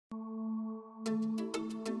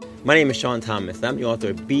My name is Sean Thomas, and I'm the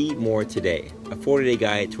author of Be More Today, a 40-day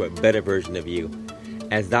guide to a better version of you.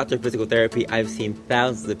 As Doctor of Physical Therapy, I've seen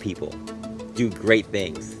thousands of people do great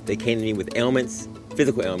things. They came to me with ailments,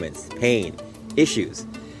 physical ailments, pain, issues,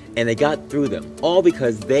 and they got through them, all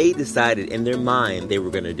because they decided in their mind they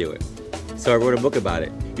were going to do it. So I wrote a book about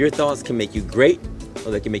it. Your thoughts can make you great,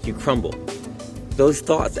 or they can make you crumble. Those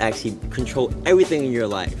thoughts actually control everything in your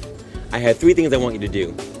life. I have 3 things I want you to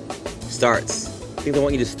do. Starts. Things I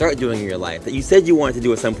want you to start doing in your life that you said you wanted to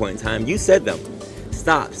do at some point in time. You said them.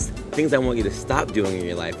 Stops. Things I want you to stop doing in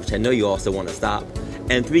your life, which I know you also want to stop.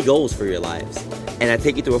 And 3 goals for your lives. And I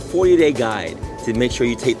take you through a 40-day guide to make sure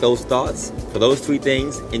you take those thoughts for those 3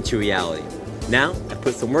 things into reality. Now, I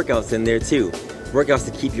put some workouts in there too. Workouts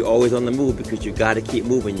to keep you always on the move because you got to keep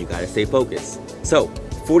moving. You got to stay focused. So,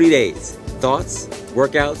 40 days. Thoughts,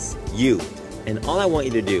 workouts, you. And all I want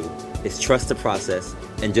you to do is trust the process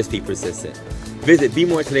and just be persistent. Visit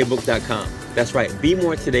BeMoreTodayBook.com. That's right,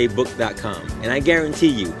 BeMoreTodayBook.com. And I guarantee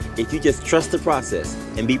you, if you just trust the process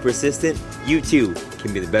and be persistent, you too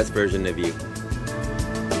can be the best version of you.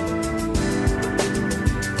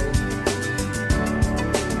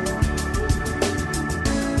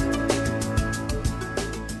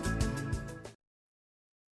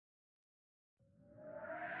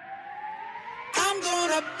 I'm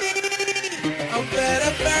gonna be a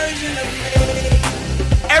better version of me.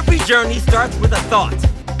 Every journey starts with a thought,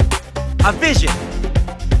 a vision,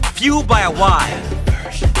 fueled by a why.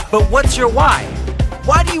 But what's your why?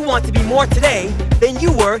 Why do you want to be more today than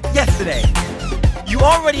you were yesterday? You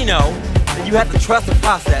already know that you have to trust the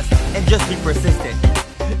process and just be persistent.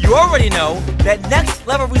 You already know that next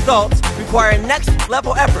level results require next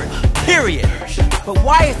level effort, period. But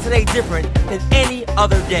why is today different than any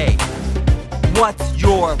other day? What's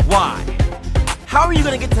your why? How are you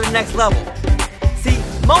going to get to the next level? See,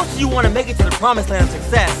 most of you want to make it to the promised land of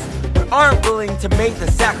success, but aren't willing to make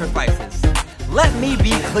the sacrifices. Let me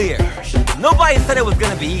be clear. Nobody said it was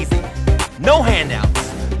going to be easy. No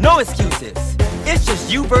handouts, no excuses. It's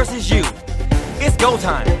just you versus you. It's go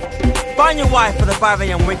time. Find your why for the 5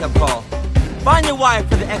 a.m. wake-up call. Find your why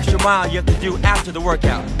for the extra mile you have to do after the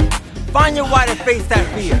workout. Find your why to face that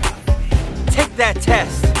fear. Take that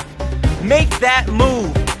test. Make that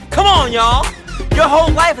move. Come on, y'all. Your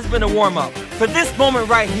whole life has been a warm-up for this moment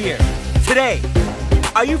right here, today.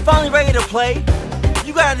 Are you finally ready to play?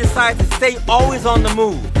 You gotta decide to stay always on the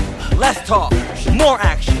move. Less talk, more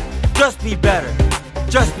action. Just be better.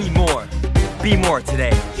 Just be more. Be more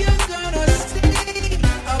today. You're gonna see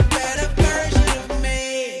a better version of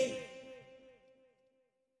me.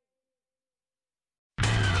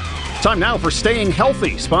 Time now for Staying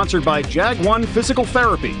Healthy, sponsored by JAG-ONE Physical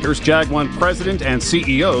Therapy. Here's JAG-ONE President and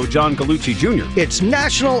CEO, John Gallucci Jr. It's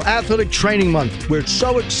National Athletic Training Month. We're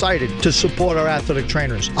so excited to support our athletic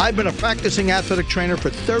trainers. I've been a practicing athletic trainer for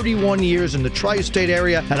 31 years in the tri-state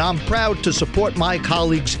area, and I'm proud to support my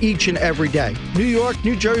colleagues each and every day. New York,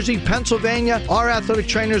 New Jersey, Pennsylvania, our athletic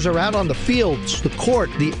trainers are out on the fields, the court,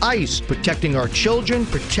 the ice, protecting our children,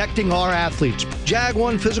 protecting our athletes.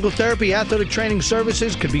 JAG-ONE Physical Therapy Athletic Training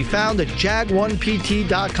Services can be found at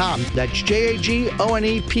JAG1PT.com. That's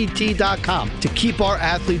JAGONEPT.com to keep our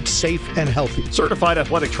athletes safe and healthy. Certified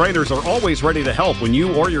athletic trainers are always ready to help when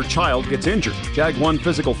you or your child gets injured. JAG-ONE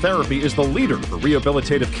Physical Therapy is the leader for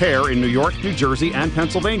rehabilitative care in New York, New Jersey, and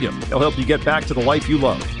Pennsylvania. They'll help you get back to the life you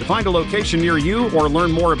love. To find a location near you or learn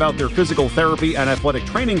more about their physical therapy and athletic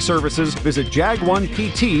training services, visit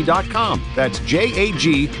JAG1PT.com. That's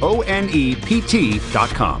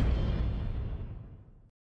JAGONEPT.com.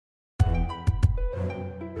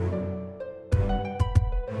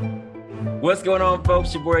 What's going on,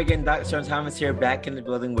 folks? Your boy again, Dr. Sean Thomas here, back in the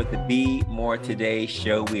building with the Be More Today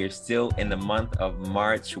show. We are still in the month of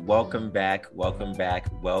March. Welcome back, welcome back,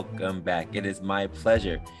 welcome back. It is my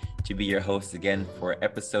pleasure to be your host again for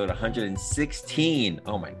episode 116.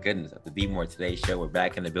 Oh my goodness, of the Be More Today show. We're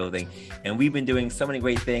back in the building, and we've been doing so many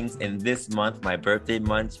great things in this month, my birthday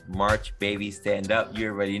month, March, baby, stand up. You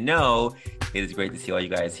already know it is great to see all you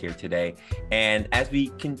guys here today. And as we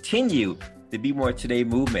continue the Be More Today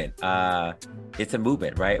movement, it's a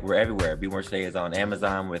movement, right? We're everywhere. Be More Today is on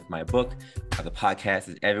Amazon with my book. The podcast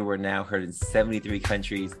is everywhere now, heard in 73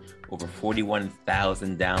 countries, over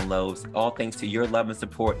 41,000 downloads. All thanks to your love and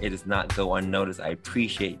support. It does not go unnoticed. I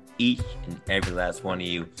appreciate each and every last one of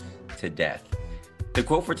you to death. The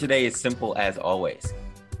quote for today is simple as always.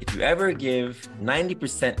 If you ever give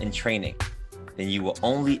 90% in training, then you will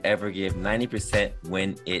only ever give 90%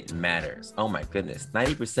 when it matters. Oh my goodness,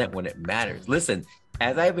 90% when it matters. Listen,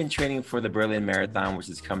 as I've been training for the Berlin Marathon, which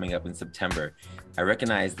is coming up in September, I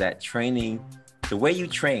recognize that training the way you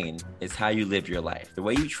train is how you live your life. The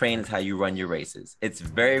way you train is how you run your races. It's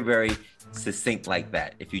very, very succinct like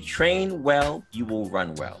that. If you train well, you will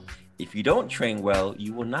run well. If you don't train well,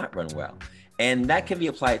 you will not run well. And that can be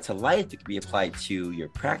applied to life. It can be applied to your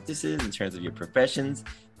practices in terms of your professions.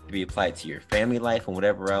 It can be applied to your family life and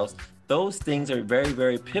whatever else. Those things are very,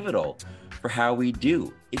 very pivotal for how we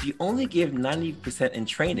do. If you only give 90% in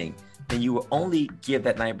training, then you will only give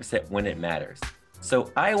that 90% when it matters.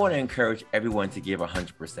 So I want to encourage everyone to give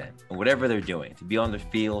 100% in whatever they're doing, to be on the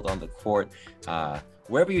field, on the court,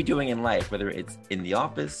 wherever you're doing in life, whether it's in the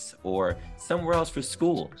office or somewhere else for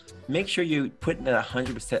school. Make sure you're putting that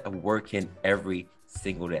 100% of work in every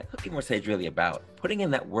single day. That's what Team Mercedes is really about, putting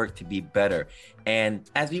in that work to be better. And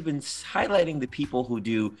as we've been highlighting the people who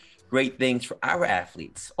do great things for our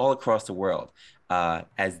athletes all across the world,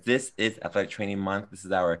 as this is Athletic Training Month, this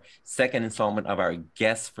is our second installment of our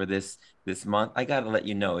guests for this month. I got to let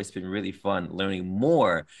you know, it's been really fun learning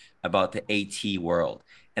more about the AT world.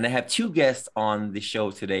 And I have two guests on the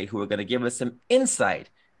show today who are going to give us some insight,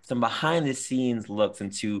 some behind the scenes looks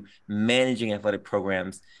into managing athletic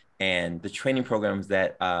programs and the training programs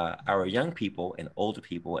that our young people and older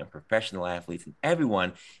people and professional athletes and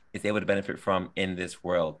everyone is able to benefit from in this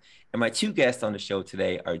world. And my two guests on the show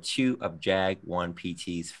today are two of JAG-ONE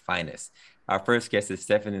PT's finest. Our first guest is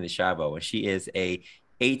Stephanie LoSchiavo, and she is a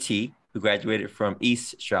AT who graduated from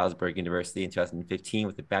East Stroudsburg University in 2015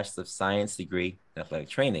 with a Bachelor of Science degree in athletic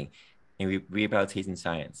training and rehabilitation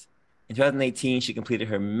science. In 2018, she completed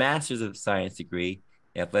her Master's of Science degree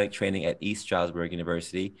in athletic training at East Stroudsburg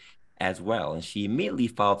University as well. And she immediately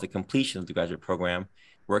followed the completion of the graduate program,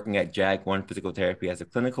 working at JAG-ONE Physical Therapy as a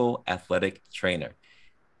clinical athletic trainer.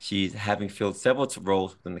 She's having filled several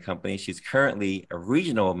roles within the company. She's currently a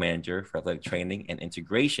regional manager for athletic training and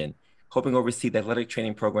integration, helping oversee the athletic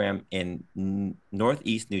training program in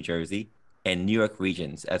Northeast New Jersey and New York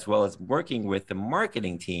regions, as well as working with the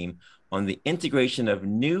marketing team on the integration of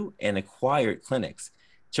new and acquired clinics,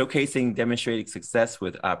 showcasing demonstrated success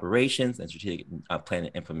with operations and strategic plan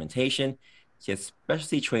and implementation. She has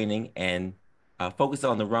specialty training and focuses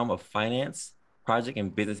on the realm of finance, project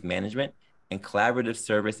and business management, and collaborative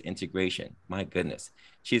service integration. My goodness.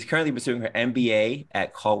 She is currently pursuing her MBA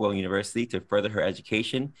at Caldwell University to further her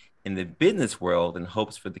education in the business world and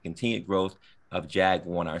hopes for the continued growth of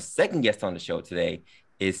JAG-ONE. Our second guest on the show today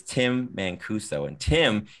is Tim Mancuso, and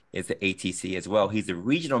Tim is the ATC as well. He's the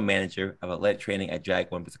regional manager of athletic training at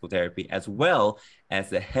JAG-ONE Physical Therapy, as well as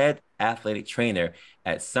the head athletic trainer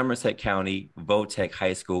at Somerset County Votech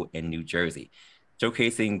High School in New Jersey,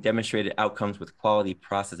 showcasing demonstrated outcomes with quality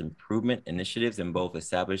process improvement initiatives in both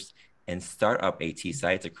established and startup AT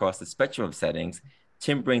sites across the spectrum of settings.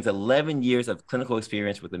 Tim brings 11 years of clinical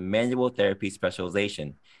experience with a manual therapy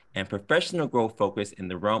specialization and professional growth focus in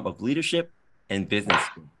the realm of leadership and business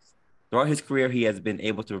schools. Throughout his career, he has been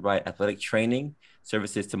able to provide athletic training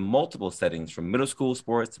services to multiple settings, from middle school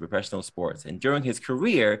sports to professional sports. And during his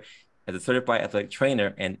career as a certified athletic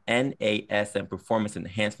trainer and NAS and performance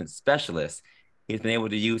enhancement specialist, he's been able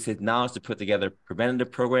to use his knowledge to put together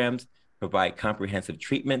preventative programs, provide comprehensive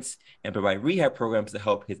treatments, and provide rehab programs to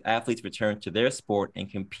help his athletes return to their sport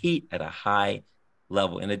and compete at a high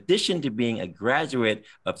level. In addition to being a graduate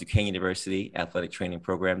of Duquesne University Athletic Training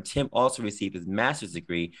Program, Tim also received his master's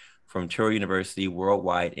degree from Touro University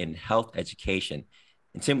Worldwide in health education.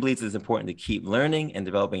 And Tim believes it's important to keep learning and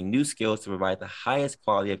developing new skills to provide the highest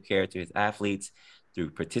quality of care to his athletes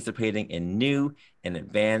through participating in new and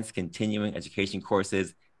advanced continuing education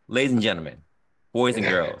courses. Ladies and gentlemen, boys and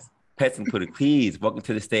girls, pets included, please welcome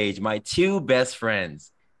to the stage my two best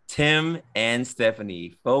friends, Tim and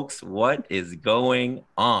Stephanie. Folks, what is going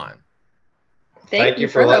on? Thank you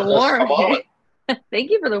for the warm.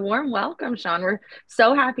 Thank you for the warm welcome, Sean. We're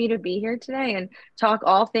so happy to be here today and talk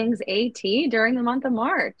all things AT during the month of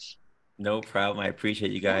March. No problem. I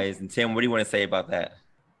appreciate you guys. And Tim, what do you want to say about that?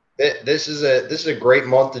 This is a great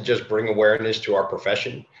month to just bring awareness to our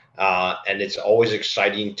profession, and it's always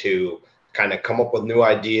exciting to kind of come up with new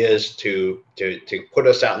ideas to put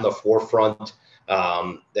us out in the forefront.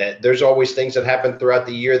 That there's always things that happen throughout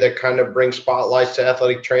the year that kind of bring spotlights to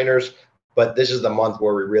athletic trainers, but this is the month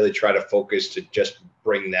where we really try to focus to just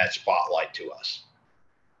bring that spotlight to us.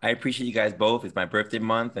 I appreciate you guys both. It's my birthday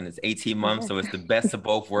month and it's 18 months, so it's the best of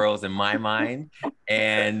both worlds in my mind.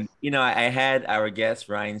 And, you know, I had our guest,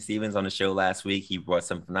 Ryan Stevens, on the show last week. He brought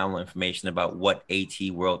some phenomenal information about what AT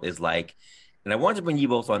world is like. And I wanted to bring you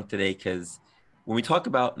both on today because when we talk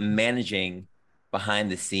about managing behind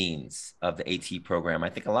the scenes of the AT program, I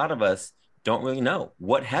think a lot of us don't really know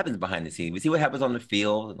what happens behind the scenes. We see what happens on the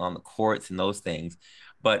field and on the courts and those things.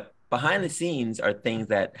 But behind the scenes are things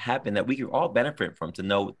that happen that we can all benefit from to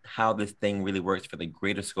know how this thing really works for the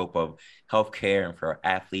greater scope of healthcare and for our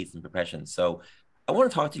athletes and professions. So I want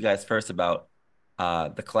to talk to you guys first about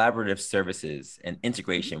the collaborative services and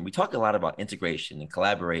integration. We talk a lot about integration and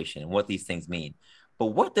collaboration and what these things mean, but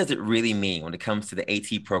what does it really mean when it comes to the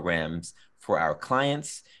AT programs for our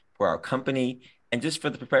clients, for our company, and just for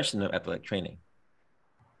the profession of athletic training?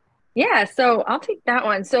 Yeah, so I'll take that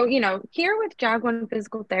one. So, here with JAG-ONE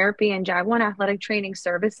Physical Therapy and JAG-ONE Athletic Training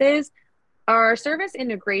Services, our service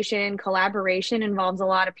integration collaboration involves a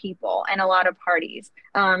lot of people and a lot of parties.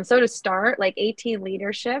 So to start, like AT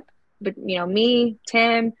leadership, but me,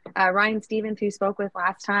 Tim, Ryan Stevens, who spoke with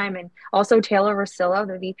last time, and also Taylor Rosillo,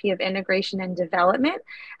 the VP of Integration and Development,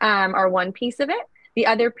 are one piece of it. The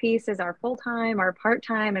other piece is our full-time, our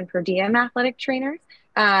part-time, and per diem athletic trainers,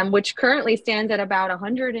 which currently stands at about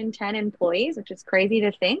 110 employees, which is crazy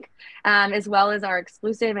to think, as well as our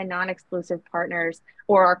exclusive and non-exclusive partners,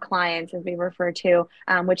 or our clients, as we refer to,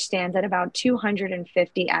 which stands at about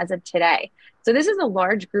 250 as of today. So this is a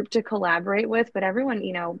large group to collaborate with, but everyone,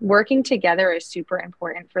 working together is super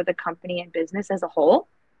important for the company and business as a whole.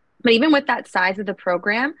 But even with that size of the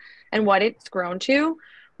program and what it's grown to,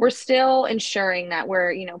 we're still ensuring that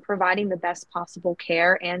we're, providing the best possible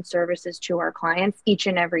care and services to our clients each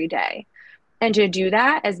and every day. And to do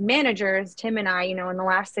that, as managers, Tim and I, in the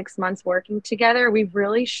last 6 months working together, we've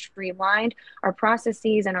really streamlined our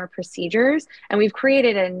processes and our procedures, and we've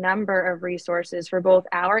created a number of resources for both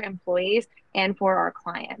our employees and for our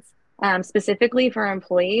clients. Specifically for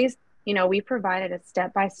employees, we provided a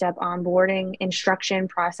step-by-step onboarding instruction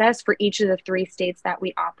process for each of the 3 states that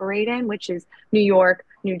we operate in, which is New York,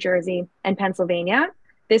 New Jersey, and Pennsylvania.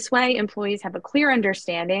 This way, employees have a clear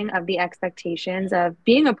understanding of the expectations of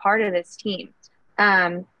being a part of this team.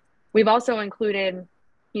 We've also included,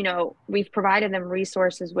 we've provided them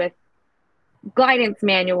resources with guidance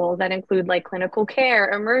manuals that include like clinical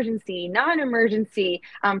care, emergency, non-emergency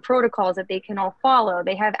protocols that they can all follow.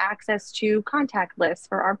 They have access to contact lists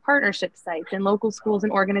for our partnership sites and local schools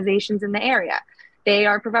and organizations in the area. They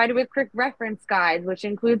are provided with quick reference guides, which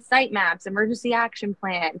include site maps, emergency action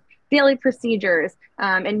plans, daily procedures,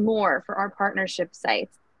 and more for our partnership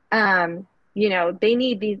sites. They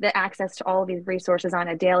need the access to all of these resources on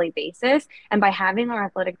a daily basis. And by having our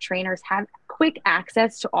athletic trainers have quick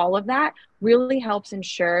access to all of that really helps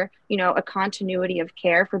ensure, a continuity of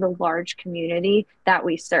care for the large community that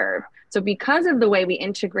we serve. So because of the way we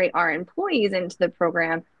integrate our employees into the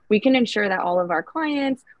program, we can ensure that all of our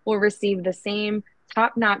clients will receive the same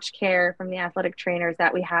top-notch care from the athletic trainers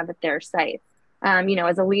that we have at their sites.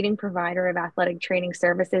 As a leading provider of athletic training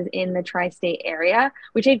services in the tri-state area,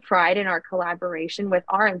 we take pride in our collaboration with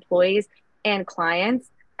our employees and clients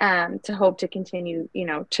to hope to continue,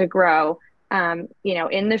 to grow, in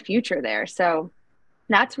the future there. So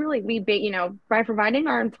that's really, by providing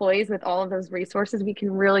our employees with all of those resources, we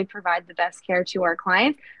can really provide the best care to our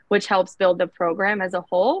clients, which helps build the program as a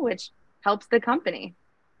whole, which helps the company.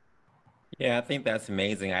 Yeah, I think that's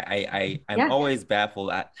amazing. I'm always baffled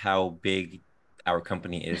at how big our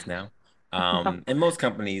company is now. And most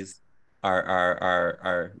companies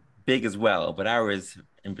are big as well, but ours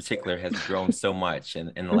in particular has grown so much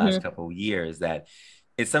in the last couple of years that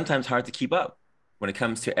it's sometimes hard to keep up when it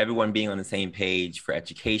comes to everyone being on the same page for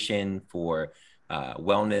education, for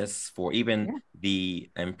wellness, for even the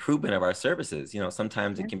improvement of our services.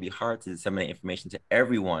 Sometimes it can be hard to disseminate information to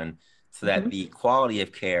everyone so that the quality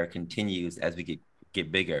of care continues as we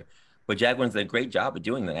get bigger. But JAG-ONE's done a great job of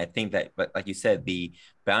doing that. I think that, but like you said, the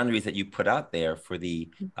boundaries that you put out there for the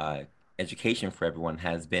education for everyone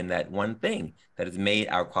has been that one thing that has made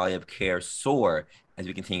our quality of care soar as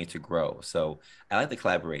we continue to grow. So I like the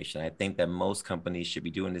collaboration. I think that most companies should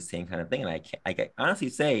be doing the same kind of thing. And I can honestly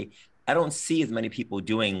say, I don't see as many people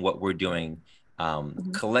doing what we're doing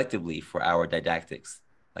collectively for our didactics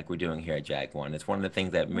like we're doing here at JAG-ONE. It's one of the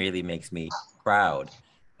things that really makes me proud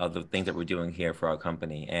of the things that we're doing here for our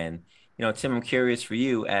company. And, Tim, I'm curious for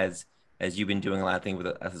you as you've been doing a lot of things with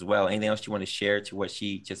us as well. Anything else you want to share to what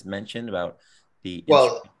she just mentioned about the...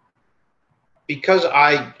 Well, because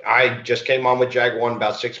I just came on with JAG-ONE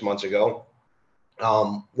about 6 months ago,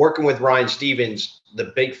 working with Ryan Stevens, the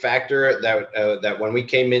big factor that when we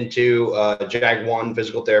came into JAG-ONE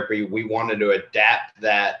Physical Therapy, we wanted to adapt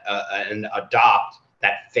that and adopt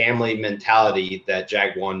that family mentality that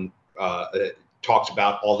JAG-ONE talks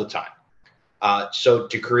about all the time. So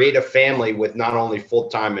to create a family with not only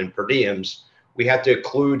full-time and per diems, we have to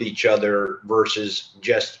include each other versus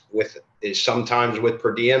just sometimes with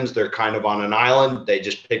per diems, they're kind of on an island. They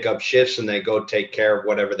just pick up shifts and they go take care of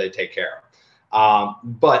whatever they take care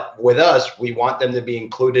But with us, we want them to be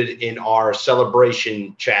included in our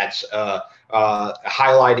celebration chats,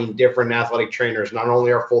 highlighting different athletic trainers, not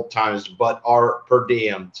only our full times, but our per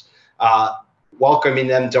diems, welcoming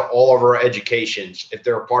them to all of our educations. If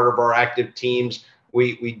they're a part of our active teams,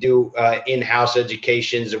 we do in-house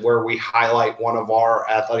educations where we highlight one of our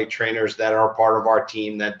athletic trainers that are part of our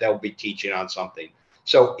team that they'll be teaching on something.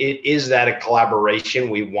 So it is that a collaboration.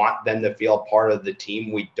 We want them to feel part of the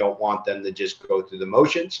team. We don't want them to just go through the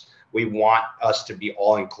motions. We want us to be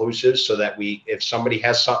all inclusive so that if somebody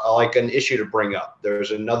has like an issue to bring up,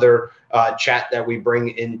 there's another chat that we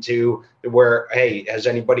bring into where, hey, has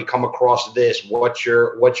anybody come across this? What's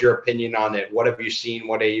your opinion on it? What have you seen?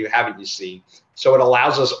 What haven't you seen? So it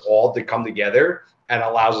allows us all to come together and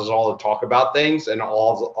allows us all to talk about things and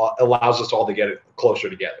allows us all to get closer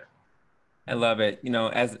together. I love it.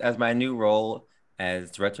 As my new role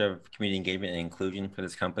as Director of Community Engagement and Inclusion for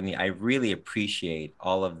this company, I really appreciate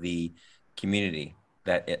all of the community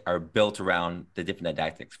that are built around the different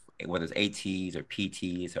didactics, whether it's ATs or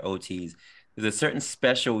PTs or OTs. There's a certain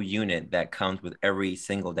special unit that comes with every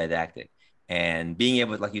single didactic. And being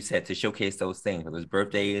able, like you said, to showcase those things, whether it's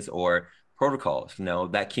birthdays or protocols,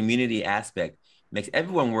 that community aspect makes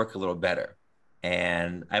everyone work a little better.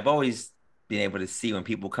 And I've always been able to see when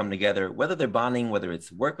people come together, whether they're bonding, whether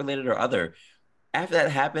it's work related or other, after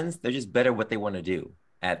that happens, they're just better what they want to do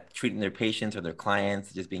at treating their patients or their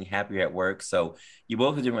clients, just being happier at work. So you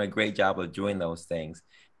both are doing a great job of doing those things.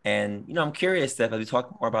 And, I'm curious, Steph, as we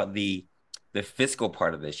talk more about the fiscal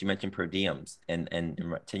part of this, you mentioned per diems and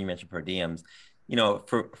you mentioned per diems,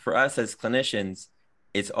 for us as clinicians,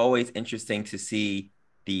 it's always interesting to see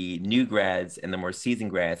the new grads and the more seasoned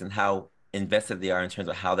grads and how invested they are in terms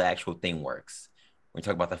of how the actual thing works. We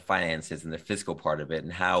talk about the finances and the fiscal part of it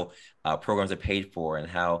and how programs are paid for and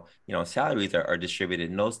how, salaries are distributed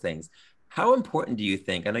and those things. How important do you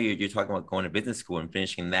think, I know you're talking about going to business school and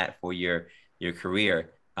finishing that for your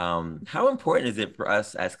career. How important is it for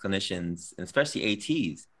us as clinicians, and especially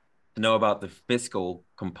ATs, to know about the fiscal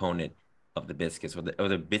component of the business or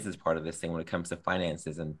the business part of this thing when it comes to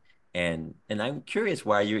finances? And I'm curious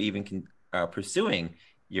why you're even pursuing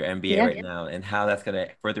your MBA right now and how that's going to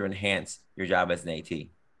further enhance your job as an AT.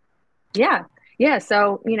 Yeah.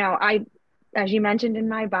 So, as you mentioned in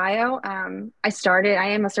my bio, I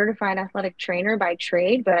am a certified athletic trainer by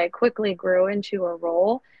trade, but I quickly grew into a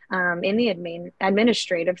role in the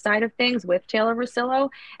administrative side of things with Taylor Rosillo.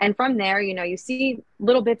 And from there, you see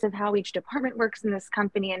little bits of how each department works in this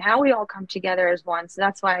company and how we all come together as one. So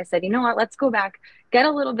that's why I said, let's go back, get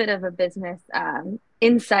a little bit of a business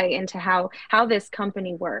insight into how this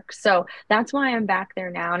company works. So that's why I'm back there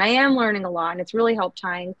now. And I am learning a lot, and it's really helped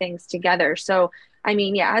tying things together. So,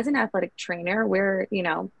 as an athletic trainer, we're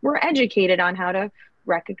educated on how to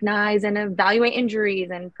recognize and evaluate injuries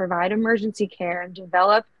and provide emergency care and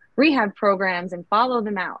develop rehab programs and follow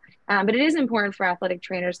them out. But it is important for athletic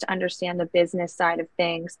trainers to understand the business side of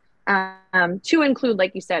things, to include,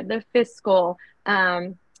 like you said, the fiscal,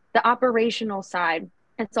 the operational side.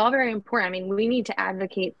 It's all very important. We need to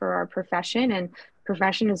advocate for our profession, and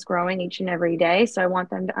profession is growing each and every day. So I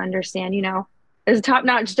want them to understand, there's a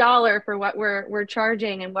top-notch dollar for what we're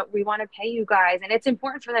charging and what we want to pay you guys. And it's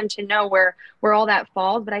important for them to know where all that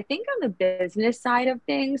falls. But I think on the business side of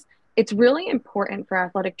things, it's really important for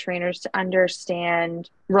athletic trainers to understand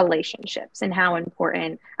relationships and how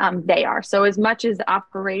important they are. So as much as the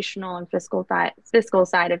operational and fiscal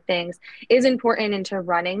side of things is important into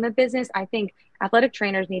running the business, I think athletic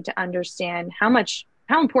trainers need to understand how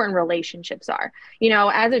important relationships are.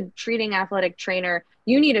 As a treating athletic trainer,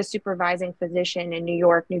 you need a supervising physician in New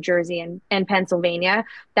York, New Jersey, and Pennsylvania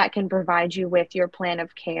that can provide you with your plan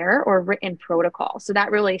of care or written protocol. So that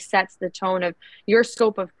really sets the tone of your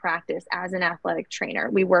scope of practice as an athletic trainer.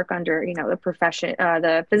 We work under,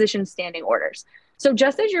 the physician standing orders. So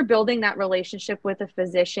just as you're building that relationship with a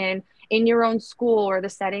physician in your own school or the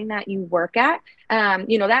setting that you work at,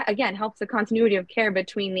 that again helps the continuity of care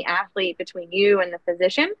between the athlete, between you and the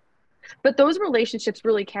physician. But those relationships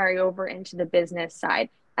really carry over into the business side.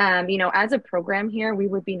 As a program here, we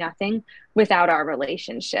would be nothing without our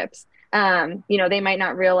relationships. They might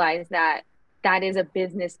not realize that is a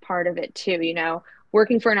business part of it too.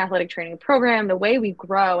 Working for an athletic training program, the way we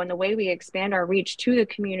grow and the way we expand our reach to the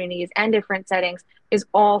communities and different settings is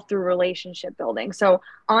all through relationship building. So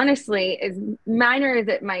honestly, as minor as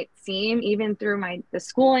it might seem, even through the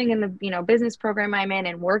schooling and the business program I'm in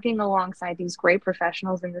and working alongside these great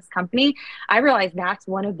professionals in this company, I realize that's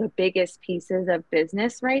one of the biggest pieces of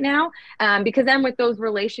business right now. Because then with those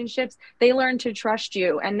relationships, they learn to trust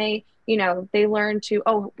you, and they learn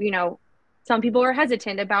to, some people are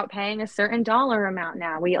hesitant about paying a certain dollar amount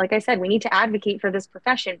now. Like I said, we need to advocate for this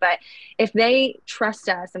profession, but if they trust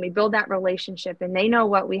us and we build that relationship and they know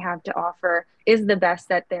what we have to offer is the best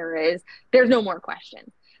that there is, there's no more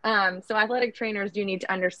question. So athletic trainers do need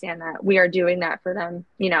to understand that we are doing that for them,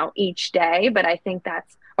 each day. But I think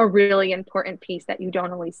that's a really important piece that you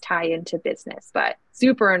don't always tie into business, but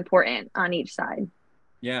super important on each side.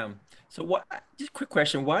 Yeah. So just a quick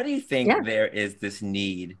question. Why do you think there is this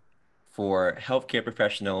need for healthcare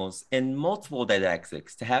professionals in multiple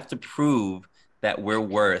didactics to have to prove that we're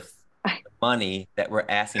worth the money that we're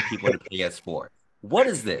asking people to pay us for? What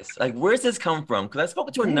is this? Like, where's this come from? Because I've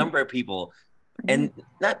spoken to a number of people, and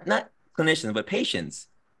not clinicians, but patients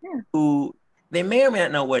who they may or may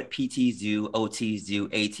not know what PTs do, OTs do,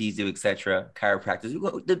 ATs do, etc.,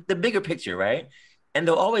 chiropractors, the bigger picture, right? And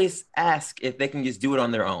they'll always ask if they can just do it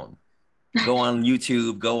on their own. Go on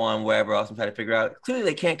YouTube, go on wherever else and try to figure out. Clearly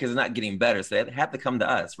they can't because they're not getting better. So they have to come to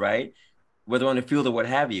us, right? Whether on the field or what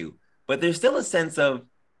have you. But there's still a sense of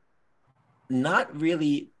not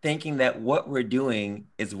really thinking that what we're doing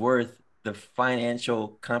is worth the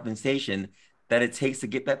financial compensation that it takes to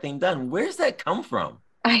get that thing done. Where's that come from?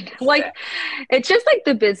 I know, like, it's just like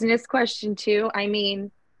the business question too. I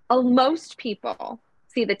mean, most people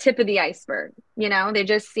see the tip of the iceberg. They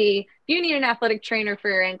just see you need an athletic trainer for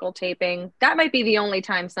your ankle taping. That might be the only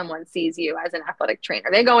time someone sees you as an athletic trainer.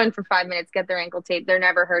 They go in for 5 minutes, get their ankle taped. They're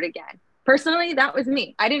never hurt again. Personally, that was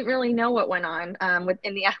me. I didn't really know what went on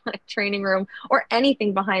within the athletic training room or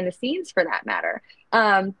anything behind the scenes for that matter.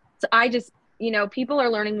 So I just, people are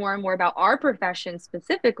learning more and more about our profession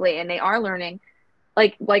specifically, and they are learning,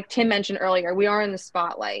 like Tim mentioned earlier, we are in the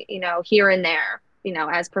spotlight, here and there,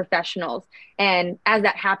 as professionals. And as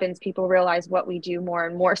that happens, people realize what we do more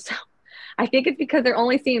and more. So I think it's because they're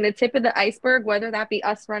only seeing the tip of the iceberg, whether that be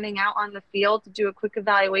us running out on the field to do a quick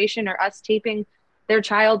evaluation or us taping their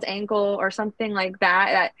child's ankle or something like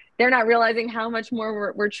that they're not realizing how much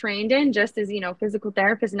more we're trained in, just as, physical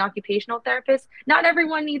therapists and occupational therapists. Not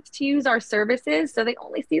everyone needs to use our services, so they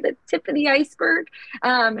only see the tip of the iceberg.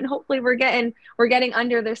 And hopefully we're getting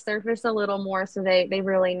under the surface a little more so they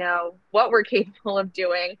really know what we're capable of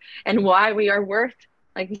doing and why we are worth,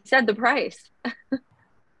 like you said, the price.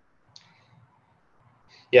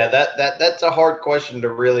 Yeah, that's a hard question to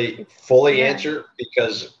really fully answer,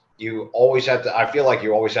 because you always have to, I feel like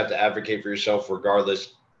you always have to advocate for yourself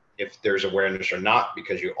regardless if there's awareness or not,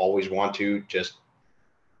 because you always want to just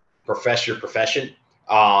profess your profession.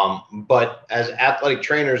 But as athletic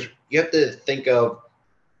trainers, you have to think of,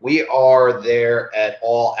 we are there at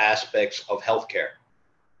all aspects of healthcare.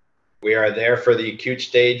 We are there for the acute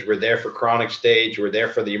stage. We're there for chronic stage. We're there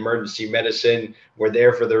for the emergency medicine. We're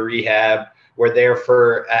there for the rehab. We're there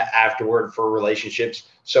for afterward for relationships.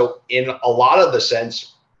 So in a lot of the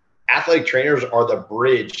sense, athletic trainers are the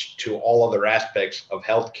bridge to all other aspects of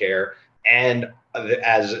healthcare. And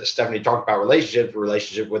as Stephanie talked about,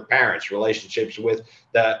 relationship with parents, relationships with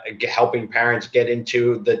helping parents get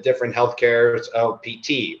into the different healthcares of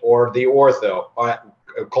PT or the ortho,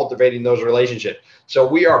 cultivating those relationships. So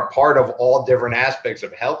we are part of all different aspects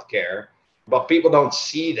of healthcare, but people don't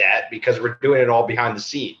see that because we're doing it all behind the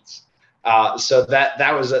scenes. So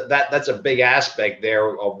that's a big aspect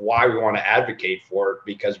there of why we want to advocate for it,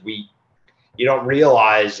 because you don't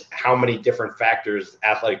realize how many different factors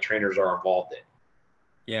athletic trainers are involved in.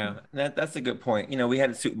 Yeah, that's a good point. We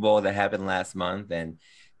had a Super Bowl that happened last month, and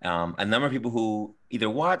a number of people who either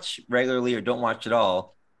watch regularly or don't watch at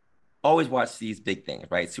all always watch these big things,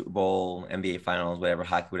 right? Super Bowl, NBA Finals, whatever,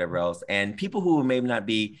 hockey, whatever else. And people who may not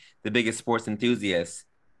be the biggest sports enthusiasts,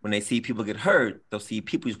 when they see people get hurt, they'll see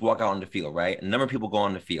people just walk out on the field, right? A number of people go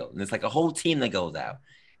on the field, and it's like a whole team that goes out.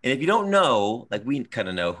 And if you don't know, like we kind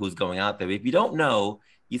of know who's going out there, but if you don't know,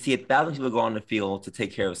 you see 1,000 people go on the field to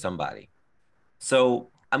take care of somebody. So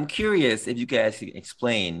I'm curious if you could actually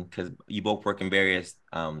explain, because you both work in various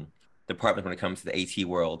departments when it comes to the AT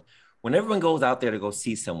world. When everyone goes out there to go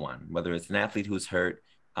see someone, whether it's an athlete who's hurt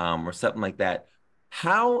or something like that,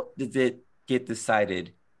 how does it get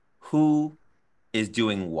decided who is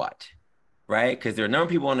doing what, right? Because there are a number of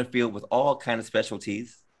people on the field with all kinds of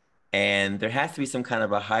specialties, and there has to be some kind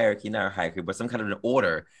of a hierarchy, not a hierarchy, but some kind of an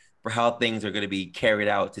order for how things are going to be carried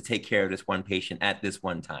out to take care of this one patient at this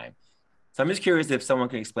one time. So I'm just curious if someone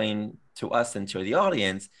can explain to us and to the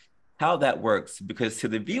audience how that works, because to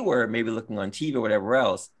the viewer, maybe looking on TV or whatever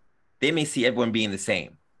else, they may see everyone being the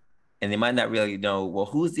same. And they might not really know, well,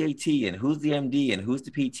 who's the AT and who's the MD and who's the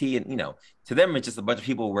PT? And, to them, it's just a bunch of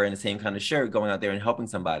people wearing the same kind of shirt going out there and helping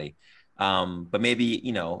somebody. But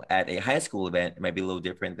maybe, at a high school event, it might be a little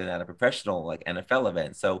different than at a professional like NFL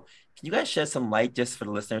event. So can you guys shed some light just for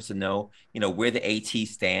the listeners to know, where the AT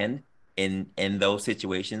stand in those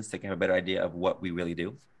situations to have a better idea of what we really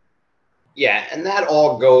do? Yeah, and that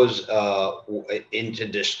all goes into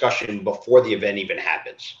discussion before the event even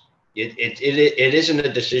happens. It isn't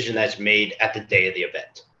a decision that's made at the day of the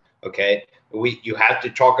event. Okay, you have to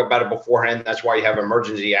talk about it beforehand. That's why you have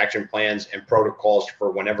emergency action plans and protocols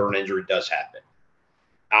for whenever an injury does happen.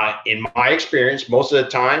 In my experience, most of the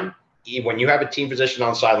time, when you have a team physician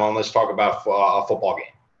on sideline, let's talk about a football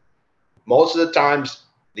game. Most of the times,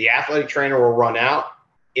 the athletic trainer will run out.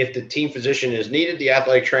 If the team physician is needed, the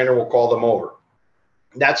athletic trainer will call them over.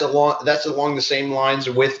 That's along the same lines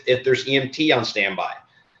with if there's EMT on standby.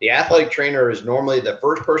 The athletic trainer is normally the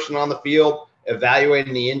first person on the field,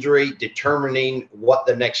 evaluating the injury, determining what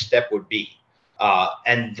the next step would be.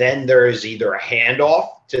 And then there is either a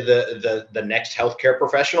handoff to the next healthcare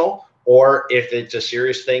professional, or if it's a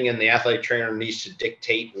serious thing and the athletic trainer needs to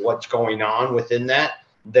dictate what's going on within that,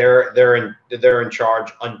 they're in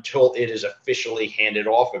charge until it is officially handed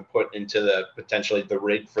off and put into potentially the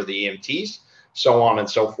rig for the EMTs, so on and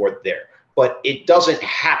so forth there. But it doesn't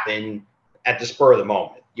happen at the spur of the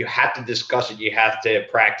moment. You have to discuss it. You have to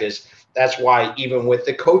practice. That's why even with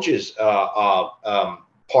the coaches part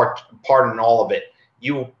in all of it,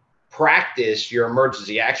 you practice your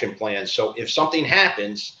emergency action plan. So if something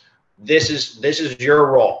happens, this is your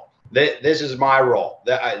role. This is my role.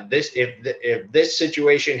 If this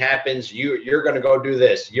situation happens, you're going to go do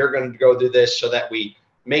this. You're going to go do this, so that we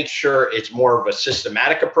make sure it's more of a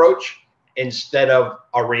systematic approach instead of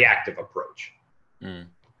a reactive approach.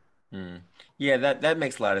 Yeah, that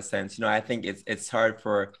makes a lot of sense. I think it's hard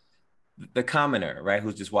for the commoner, right,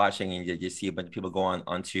 who's just watching, and you see a bunch of people go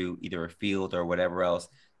onto either a field or whatever else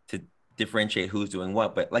to differentiate who's doing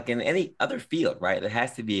what. But like in any other field, right, there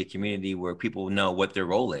has to be a community where people know what their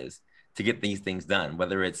role is to get these things done,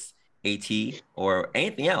 whether it's AT or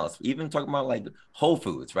anything else. Even talking about like Whole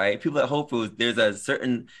Foods, right? People at Whole Foods, there's a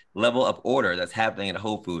certain level of order that's happening at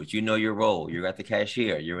Whole Foods. You know your role. You're at the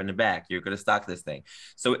cashier. You're in the back. You're going to stock this thing.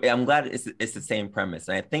 So I'm glad it's the same premise.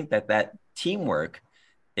 And I think that teamwork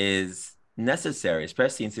is necessary,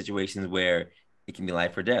 especially in situations where it can be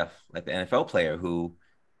life or death, like the NFL player who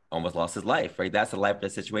almost lost his life, right? That's a life or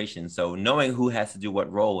death situation. So knowing who has to do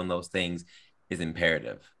what role in those things is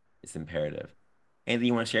imperative. It's imperative. Anything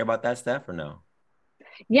you want to share about that, Steph, or no?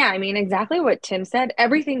 Yeah, I mean, exactly what Tim said.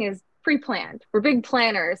 Everything is pre-planned. We're big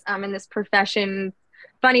planners in this profession.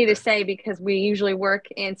 Funny to say, because we usually work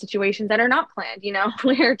in situations that are not planned.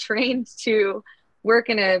 We're trained to work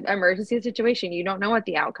in an emergency situation. You don't know what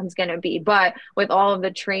the outcome's going to be. But with all of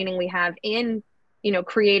the training we have in,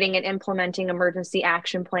 creating and implementing emergency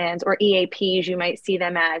action plans, or EAPs, you might see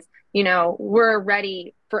them as, we're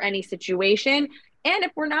ready for any situation. And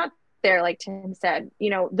if we're not there, like Tim said,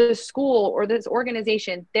 the school or this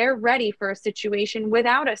organization, they're ready for a situation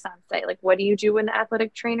without us on site. Like, what do you do when the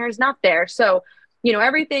athletic trainer is not there? So,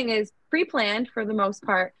 everything is pre-planned for the most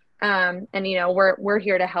part. And, we're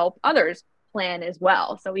here to help others plan as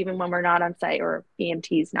well. So even when we're not on site, or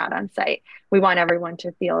EMT's not on site, we want everyone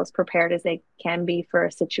to feel as prepared as they can be for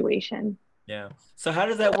a situation. Yeah. So how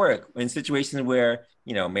does that work in situations where,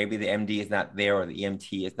 maybe the MD is not there or the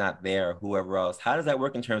EMT is not there or whoever else? How does that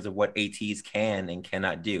work in terms of what ATs can and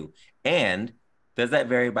cannot do? And does that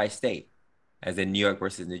vary by state, as in New York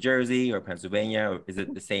versus New Jersey or Pennsylvania, or is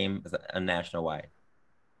it the same as a national wide?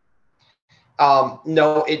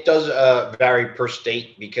 No, it does vary per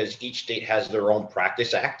state, because each state has their own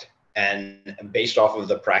practice act. And based off of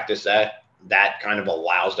the practice act, that kind of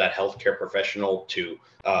allows that healthcare professional to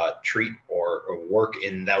treat or work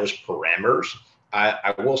in those parameters.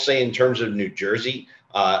 I will say, in terms of New Jersey,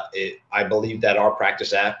 I believe that our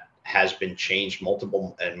practice act has been changed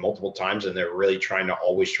multiple times, and they're really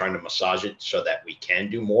always trying to massage it so that we can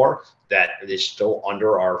do more. That is still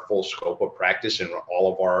under our full scope of practice in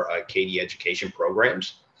all of our KD education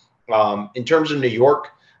programs. In terms of New York,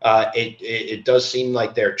 it does seem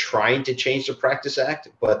like they're trying to change the Practice Act,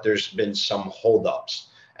 but there's been some holdups,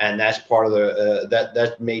 and that's part of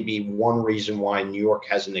that may be one reason why New York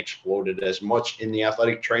hasn't exploded as much in the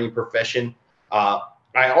athletic training profession.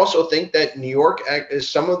 I also think that New York,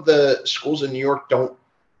 some of the schools in New York don't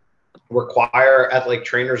require athletic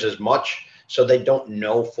trainers as much, so they don't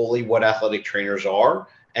know fully what athletic trainers are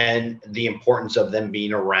and the importance of them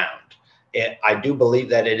being around. I do believe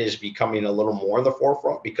that it is becoming a little more in the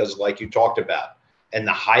forefront, because, like you talked about, in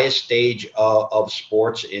the highest stage of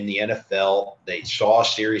sports in the NFL, they saw a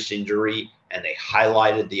serious injury and they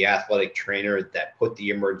highlighted the athletic trainer that put the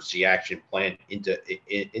emergency action plan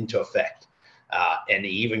into effect. And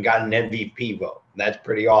he even got an MVP vote. That's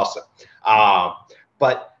pretty awesome.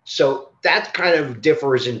 But so that kind of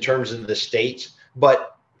differs in terms of the states.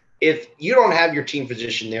 But if you don't have your team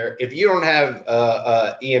physician there, if you don't have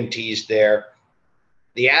EMTs there,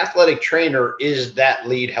 the athletic trainer is that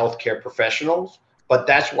lead healthcare professionals. But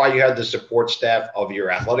that's why you have the support staff of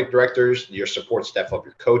your athletic directors, your support staff of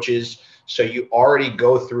your coaches. So you already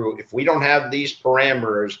go through, if we don't have these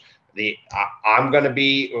parameters, I'm going to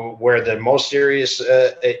be where the most serious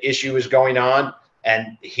issue is going on,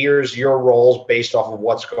 and here's your roles based off of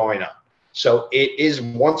what's going on. So it is,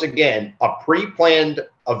 once again, a pre-planned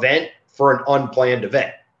event for an unplanned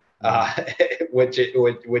event, which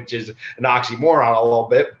is an oxymoron a little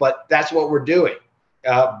bit, but that's what we're doing.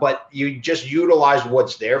 But you just utilize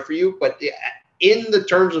what's there for you. But in the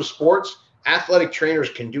terms of sports, athletic trainers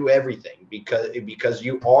can do everything because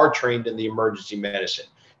you are trained in the emergency medicine.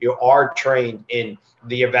 You are trained in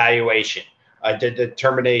the evaluation, the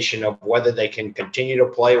determination of whether they can continue to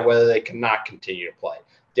play, whether they cannot continue to play.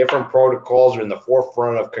 Different protocols are in the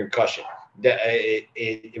forefront of concussion.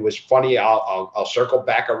 It was funny. I'll circle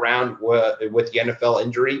back around with the NFL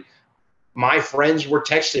injury. My friends were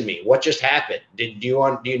texting me, "What just happened? Do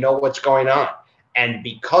you know what's going on?" And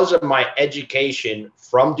because of my education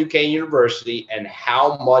from Duquesne University and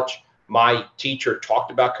how much my teacher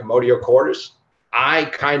talked about commotio cordis, I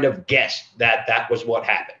kind of guessed that was what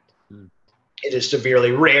happened. It is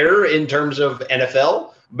severely rare in terms of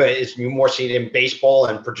NFL, but it's more seen in baseball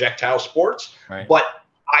and projectile sports. Right. But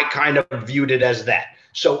I kind of viewed it as that.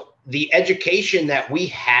 So the education that we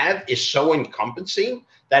have is so encompassing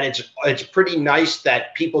that it's pretty nice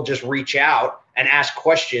that people just reach out and ask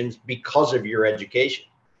questions because of your education.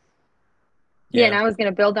 Yeah, and I was going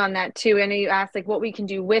to build on that too. I know you asked like what we can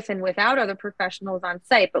do with and without other professionals on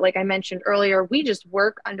site, but like I mentioned earlier, we just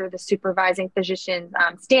work under the supervising physician's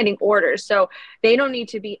standing orders. So they don't need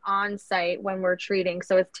to be on site when we're treating.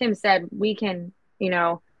 So as Tim said, we can,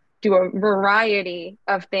 do a variety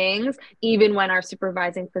of things, even when our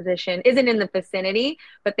supervising physician isn't in the vicinity,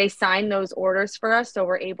 but they sign those orders for us. So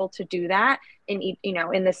we're able to do that in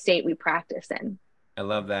the state we practice in. I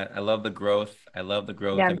love that. I love the growth.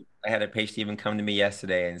 Yeah. I had a patient even come to me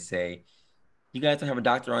yesterday and say, "You guys don't have a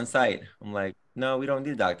doctor on site." I'm like, "No, we don't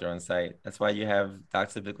need a doctor on site. That's why you have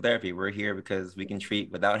doctors of physical therapy. We're here because we can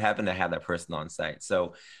treat without having to have that person on site."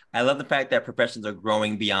 So I love the fact that professions are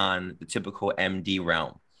growing beyond the typical MD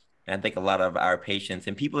realm. And I think a lot of our patients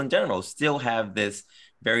and people in general still have this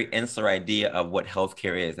very insular idea of what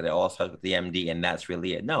healthcare is, that it all starts with the MD and that's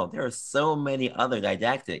really it. No, there are so many other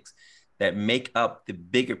didactics that make up the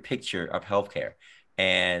bigger picture of healthcare.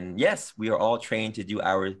 And yes, we are all trained to do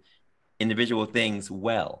our individual things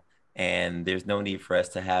well. And there's no need for us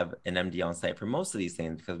to have an MD on site for most of these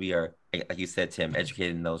things because we are, like you said, Tim,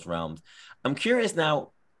 educated in those realms. I'm curious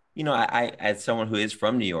now, I as someone who is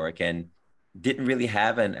from New York and didn't really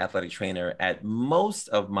have an athletic trainer at most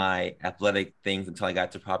of my athletic things until I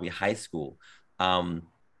got to probably high school.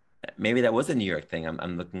 Maybe that was a New York thing.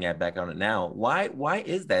 I'm looking back on it now. Why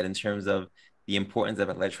is that in terms of the importance of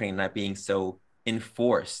athletic training not being so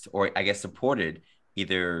enforced or I guess supported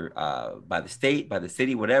either by the state, by the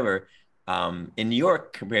city, whatever, in New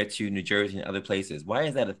York compared to New Jersey and other places? Why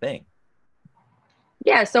is that a thing?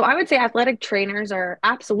 Yeah, so I would say athletic trainers are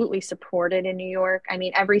absolutely supported in New York. I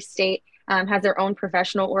mean, every state has their own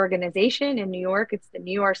professional organization. In New York, it's the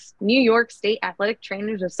New York State Athletic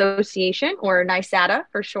Trainers Association, or NYSATA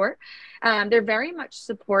for short. They're very much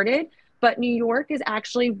supported, but New York is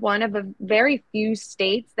actually one of a very few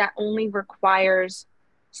states that only requires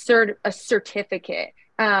a certificate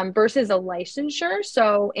versus a licensure.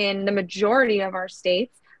 So in the majority of our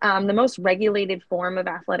states, the most regulated form of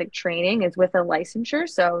athletic training is with a licensure.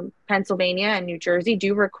 So Pennsylvania and New Jersey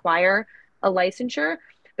do require a licensure,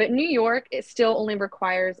 but New York, it still only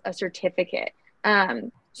requires a certificate.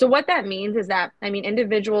 So what that means is that,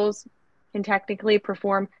 individuals can technically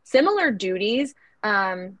perform similar duties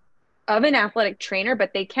of an athletic trainer,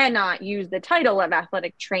 but they cannot use the title of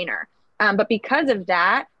athletic trainer. But because of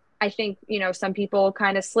that, I think, some people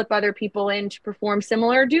kind of slip other people in to perform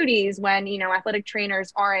similar duties when, athletic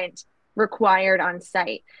trainers aren't required on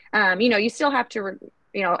site. You still have to,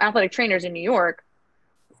 athletic trainers in New York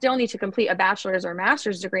still need to complete a bachelor's or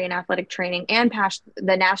master's degree in athletic training and pass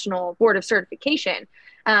the National Board of Certification.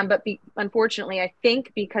 But unfortunately, I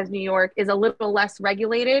think because New York is a little less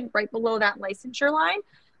regulated right below that licensure line,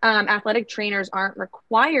 athletic trainers aren't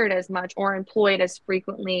required as much or employed as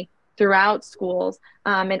frequently throughout schools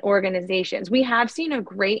and organizations. We have seen a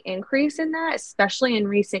great increase in that, especially in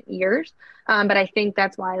recent years. But I think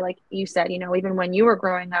that's why, like you said, even when you were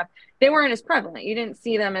growing up, they weren't as prevalent. You didn't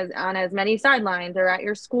see them on as many sidelines or at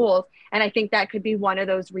your schools. And I think that could be one of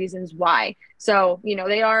those reasons why. So,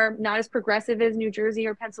 they are not as progressive as New Jersey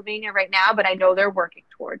or Pennsylvania right now, but I know they're working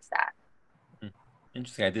towards that.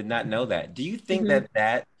 Interesting. I did not know that. Do you think Mm-hmm.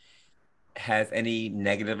 that has any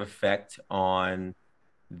negative effect on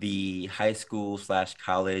the high school /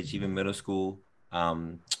 college, even middle school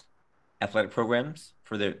athletic programs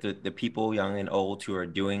for the people young and old who are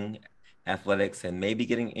doing athletics and maybe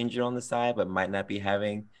getting injured on the side, but might not be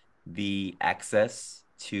having the access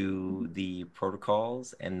to the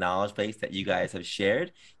protocols and knowledge base that you guys have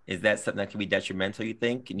shared? Is that something that can be detrimental, you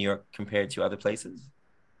think, in New York compared to other places?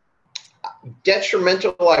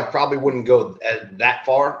 Detrimental, I probably wouldn't go that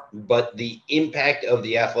far, but the impact of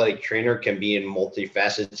the athletic trainer can be in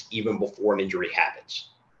multifacets even before an injury happens.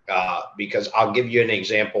 Because I'll give you an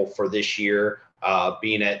example for this year,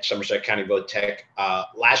 being at Somerset County Voc Tech.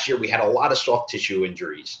 Last year, we had a lot of soft tissue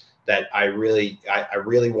injuries that I really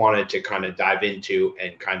wanted to kind of dive into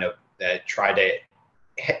and kind of try to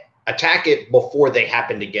attack it before they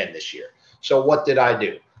happened again this year. So what did I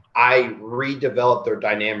do? I redeveloped their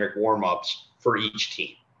dynamic warm-ups for each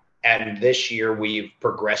team. And this year we've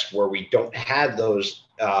progressed where we don't have those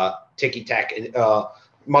ticky-tack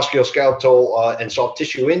musculoskeletal and soft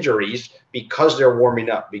tissue injuries because they're warming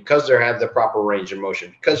up, because they have the proper range of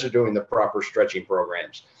motion, because they're doing the proper stretching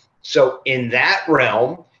programs. So in that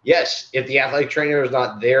realm, yes, if the athletic trainer is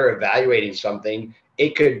not there evaluating something,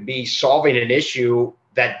 it could be solving an issue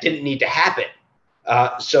that didn't need to happen.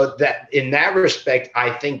 So that in that respect,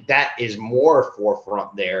 I think that is more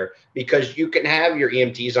forefront there because you can have your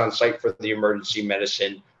EMTs on site for the emergency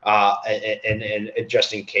medicine and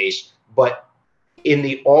just in case. But in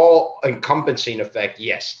the all encompassing effect,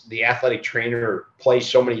 yes, the athletic trainer plays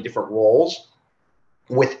so many different roles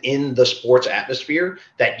within the sports atmosphere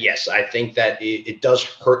that, yes, I think that it does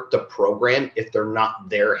hurt the program if they're not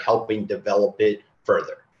there helping develop it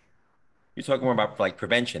further. You're talking more about like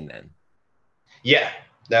prevention then? Yeah,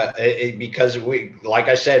 because we, like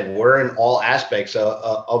I said, we're in all aspects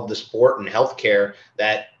of the sport and healthcare.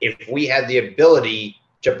 That if we had the ability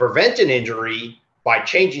to prevent an injury by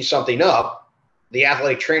changing something up, the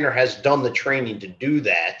athletic trainer has done the training to do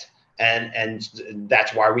that, and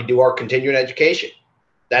that's why we do our continuing education.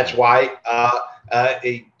 That's why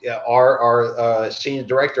our senior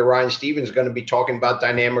director Ryan Stevens is going to be talking about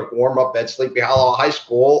dynamic warm up at Sleepy Hollow High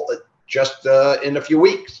School just in a few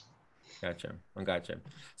weeks. Gotcha.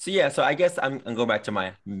 So yeah, so I guess I'm going back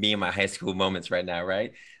to me and my high school moments right now,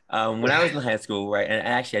 right? When I was in high school, right, and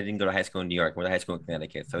actually I didn't go to high school in New York, I went to high school in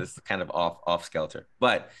Connecticut, so this is kind of off skelter.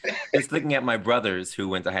 But just looking at my brothers who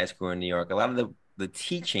went to high school in New York, a lot of the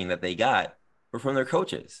teaching that they got were from their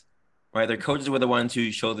coaches, right? Their coaches were the ones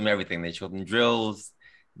who showed them everything. They showed them drills.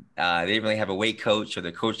 They didn't really have a weight coach, or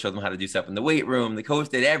the coach showed them how to do stuff in the weight room. The coach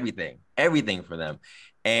did everything for them,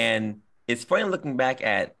 and it's funny looking back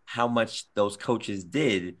at how much those coaches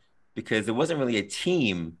did because it wasn't really a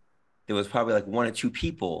team. There was probably like one or two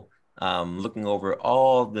people looking over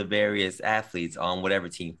all the various athletes on whatever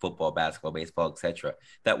team, football, basketball, baseball, etc.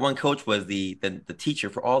 That one coach was the teacher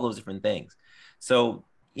for all those different things. So,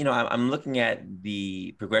 I'm looking at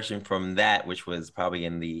the progression from that, which was probably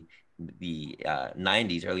in the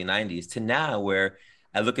 90s, early 90s to now where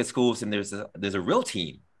I look at schools and there's a real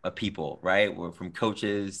team of people, right? We're from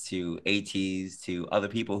coaches to ATs to other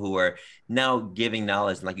people who are now giving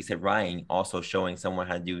knowledge. And like you said, Ryan, also showing someone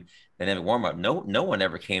how to do dynamic warm up. No one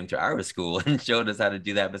ever came to our school and showed us how to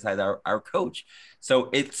do that besides our coach. So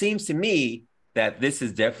it seems to me that this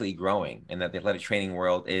is definitely growing and that the athletic training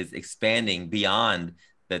world is expanding beyond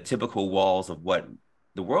the typical walls of what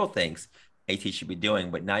the world thinks AT should be doing.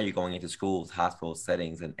 But now you're going into schools, hospital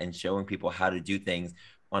settings, and showing people how to do things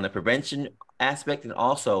on the prevention aspect and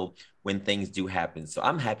also when things do happen. So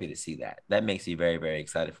I'm happy to see that. That makes me very, very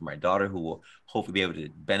excited for my daughter, who will hopefully be able to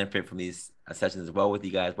benefit from these sessions as well with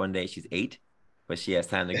you guys one day. She's 8, but she has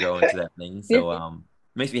time to grow into that thing. So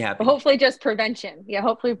makes me happy. Hopefully just prevention. Yeah,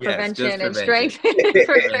 hopefully prevention and strength.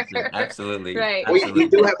 Prevention. Absolutely. Right. We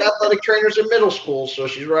do have athletic trainers in middle school, so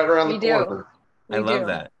she's right around the corner. I love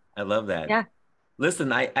that. Yeah.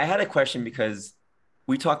 Listen, I had a question because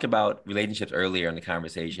we talked about relationships earlier in the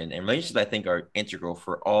conversation, and relationships I think are integral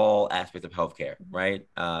for all aspects of healthcare, right?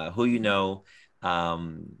 Who you know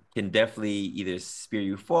can definitely either steer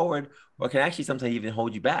you forward or can actually sometimes even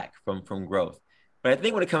hold you back from growth. But I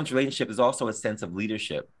think when it comes to relationship, there's also a sense of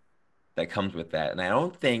leadership that comes with that. And I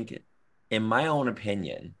don't think, in my own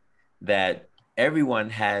opinion, that everyone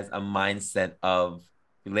has a mindset of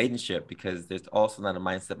relationship, because there's also not a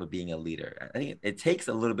mindset of being a leader. I think it takes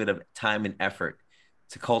a little bit of time and effort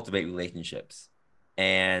to cultivate relationships.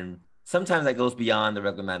 And sometimes that goes beyond the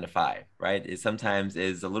regular 9 to 5, right? It sometimes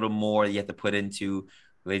is a little more you have to put into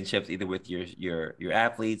relationships, either with your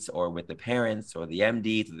athletes or with the parents or the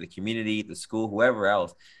MDs or the community, the school, whoever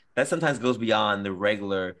else. That sometimes goes beyond the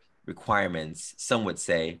regular requirements, some would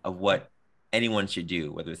say, of what anyone should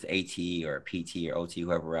do, whether it's AT or PT or OT,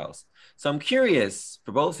 whoever else. So I'm curious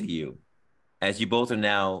for both of you, as you both are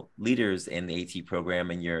now leaders in the AT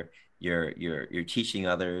program, and you're teaching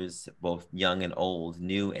others, both young and old,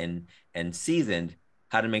 new and seasoned,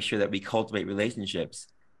 how to make sure that we cultivate relationships.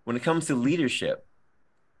 When it comes to leadership,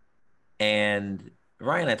 and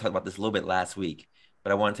Ryan and I talked about this a little bit last week,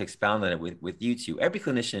 but I wanted to expound on it with you two. Every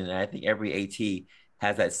clinician, and I think every AT,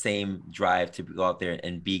 has that same drive to go out there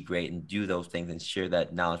and be great and do those things and share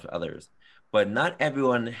that knowledge with others. But not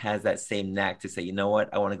everyone has that same knack to say, you know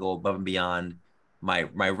what, I want to go above and beyond my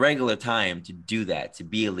regular time to do that, to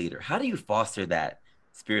be a leader. How do you foster that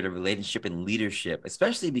spirit of relationship and leadership,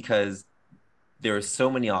 especially because there are so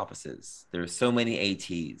many offices, there are so many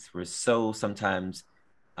ATs, we're so sometimes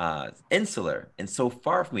insular and so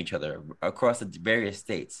far from each other across the various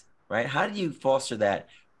states, right? How do you foster that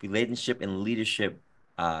relationship and leadership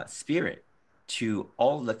spirit to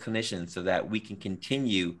all of the clinicians so that we can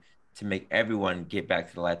continue to make everyone get back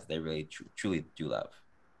to the life that they really truly do love?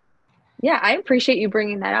 Yeah, I appreciate you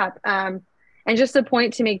bringing that up. And just a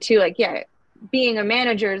point to make too, like, yeah, being a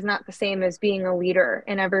manager is not the same as being a leader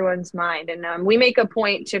in everyone's mind. And we make a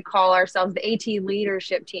point to call ourselves the AT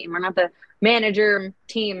leadership team. We're not the manager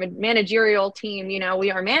team, managerial team. You know,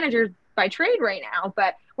 we are managers by trade right now,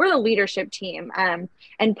 but we're the leadership team.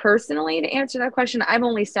 And personally, to answer that question, I've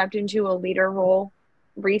only stepped into a leader role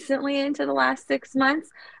recently into the last 6 months.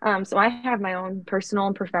 So I have my own personal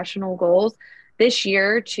and professional goals this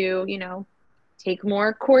year to, you know, take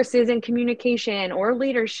more courses in communication or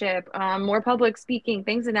leadership, more public speaking,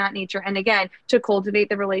 things of that nature. And again, to cultivate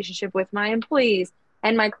the relationship with my employees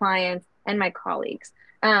and my clients and my colleagues.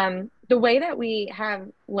 The way that we have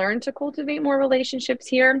learned to cultivate more relationships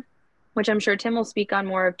here, which I'm sure Tim will speak on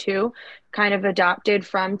more of too, kind of adopted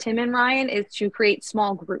from Tim and Ryan, is to create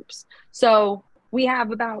small groups. So we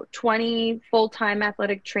have about 20 full-time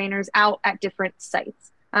athletic trainers out at different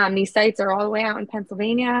sites. These sites are all the way out in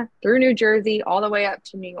Pennsylvania, through New Jersey, all the way up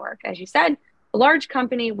to New York. As you said, a large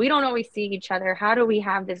company, we don't always see each other. How do we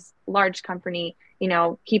have this large company, you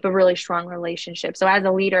know, keep a really strong relationship? So as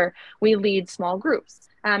a leader, we lead small groups.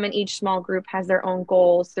 And each small group has their own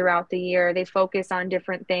goals throughout the year. They focus on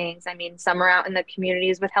different things. I mean, some are out in the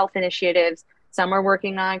communities with health initiatives. Some are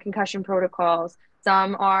working on concussion protocols.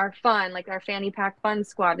 Some are fun, like our Fanny Pack Fun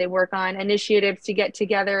Squad. They work on initiatives to get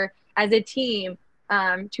together as a team,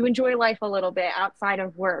 to enjoy life a little bit outside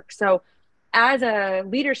of work. So as a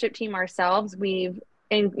leadership team ourselves, we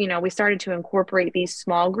started to incorporate these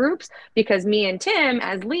small groups, because me and Tim,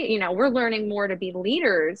 as we're learning more to be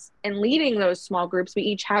leaders and leading those small groups. We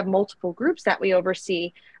each have multiple groups that we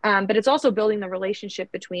oversee, but it's also building the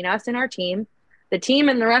relationship between us and our team, the team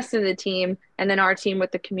and the rest of the team, and then our team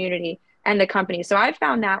with the community and the company. So I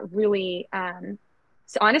found that really,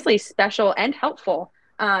 honestly, special and helpful,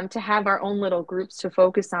 to have our own little groups to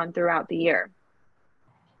focus on throughout the year.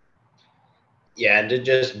 Yeah, and to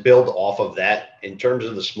just build off of that, in terms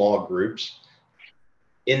of the small groups,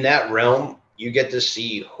 in that realm, you get to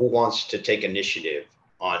see who wants to take initiative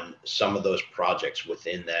on some of those projects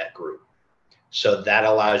within that group. So that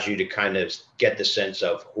allows you to kind of get the sense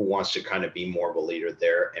of who wants to kind of be more of a leader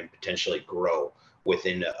there and potentially grow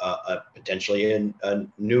within potentially a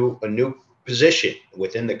new position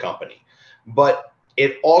within the company. But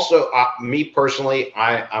it also, me personally,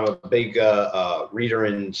 I'm a big reader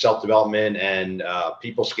in self-development and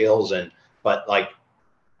people skills, but like,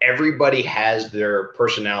 everybody has their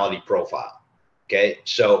personality profile. Okay.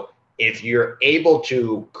 So if you're able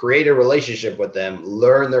to create a relationship with them,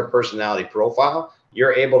 learn their personality profile,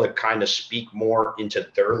 you're able to kind of speak more into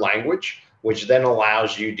their language, which then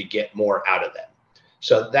allows you to get more out of them.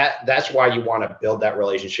 So that's why you want to build that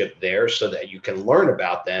relationship there, so that you can learn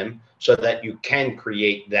about them, so that you can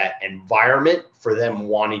create that environment for them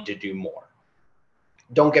wanting to do more.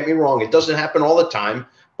 Don't get me wrong, it doesn't happen all the time,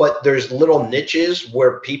 but there's little niches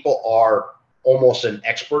where people are almost an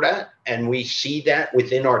expert at, and we see that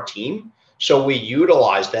within our team. So we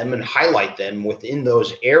utilize them and highlight them within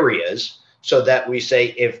those areas, so that we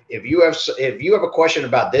say, if you have a question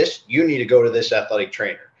about this, you need to go to this athletic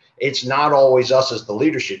trainer. It's not always us as the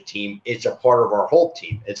leadership team. It's a part of our whole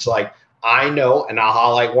team. It's like, I know, and I'll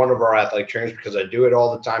highlight one of our athletic trainers because I do it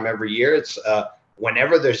all the time every year. It's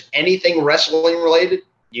whenever there's anything wrestling related,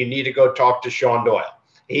 you need to go talk to Sean Doyle.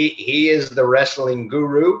 He is the wrestling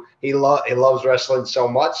guru. He loves wrestling so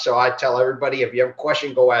much. So I tell everybody, if you have a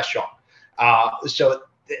question, go ask Sean.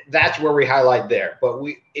 That's where we highlight there. But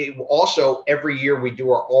also every year we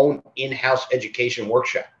do our own in-house education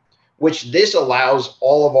workshop, which this allows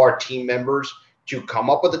all of our team members to come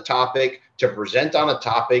up with a topic, to present on a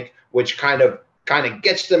topic, which kind of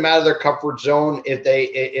gets them out of their comfort zone if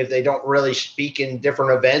they don't really speak in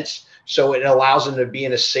different events. So it allows them to be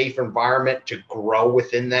in a safe environment to grow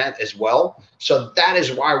within that as well. So that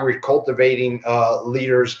is why we're cultivating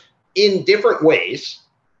leaders in different ways.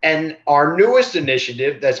 And our newest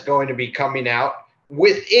initiative that's going to be coming out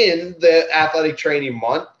within the Athletic Training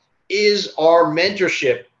Month is our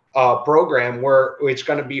mentorship program, where it's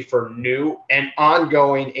going to be for new and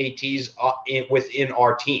ongoing ATs within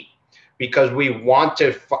our team, because we want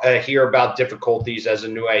to hear about difficulties as a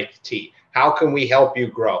new AT. How can we help you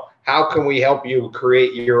grow? How can we help you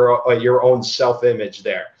create your own self-image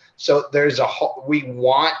there? So we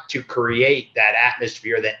want to create that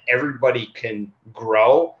atmosphere that everybody can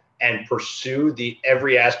grow and pursue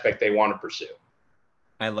every aspect they want to pursue.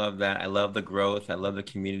 I love that. I love the growth. I love the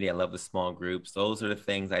community. I love the small groups. Those are the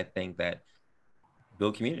things I think that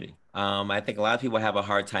build community. I think a lot of people have a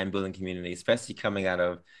hard time building community, especially coming out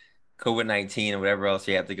of COVID-19 and whatever else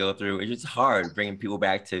you have to go through. It's just hard bringing people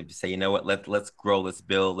back to say, you know what, let's grow, let's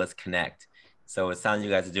build, let's connect. So it sounds like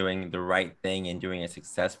you guys are doing the right thing and doing it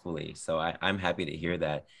successfully. So I'm happy to hear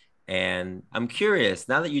that. And I'm curious,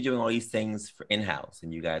 now that you're doing all these things for in-house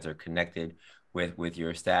and you guys are connected with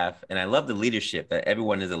your staff, and I love the leadership, that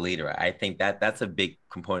everyone is a leader. I think that's a big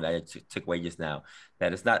component I took away just now,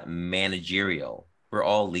 that it's not managerial. We're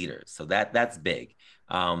all leaders. So that's big.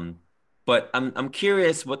 But I'm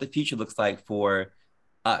curious what the future looks like for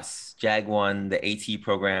us, JAG-ONE, the AT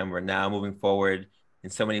program. We're now moving forward in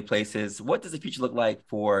so many places. What does the future look like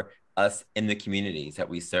for us in the communities that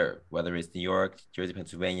we serve, whether it's New York, Jersey,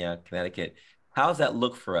 Pennsylvania, Connecticut? How does that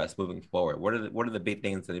look for us moving forward? What are the big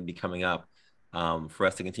things that will be coming up for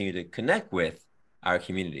us to continue to connect with our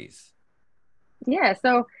communities? Yeah,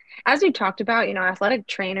 so as we talked about, athletic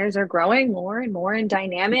trainers are growing more and more in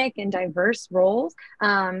dynamic and diverse roles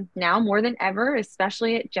now more than ever,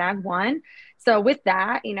 especially at JAG-ONE. So with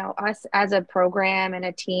that, us as a program and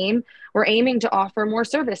a team, we're aiming to offer more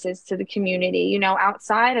services to the community,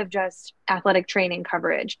 outside of just athletic training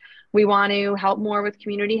coverage. We want to help more with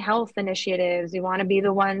community health initiatives. We want to be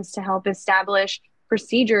the ones to help establish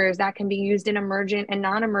procedures that can be used in emergent and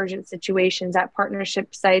non-emergent situations at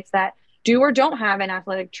partnership sites that do or don't have an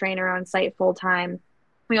athletic trainer on site full time.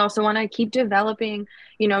 We also want to keep developing,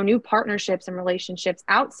 new partnerships and relationships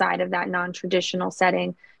outside of that non-traditional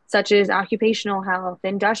setting, such as occupational health,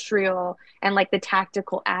 industrial, and like the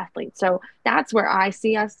tactical athlete. So that's where I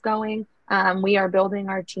see us going. We are building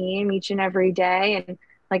our team each and every day. And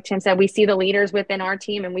like Tim said, we see the leaders within our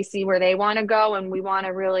team and we see where they want to go. And we want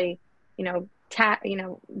to really,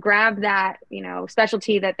 grab that,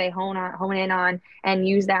 specialty that they hone in on and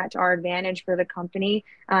use that to our advantage for the company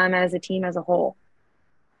as a team as a whole.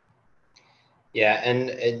 Yeah, and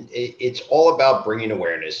it's all about bringing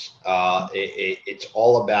awareness. It's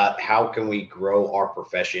all about how can we grow our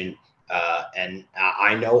profession. And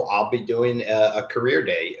I know I'll be doing a career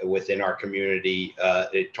day within our community,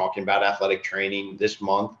 talking about athletic training this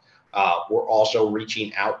month. We're also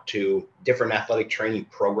reaching out to different athletic training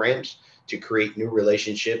programs to create new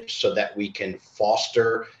relationships so that we can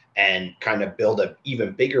foster and kind of build an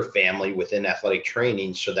even bigger family within athletic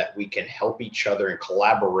training, so that we can help each other and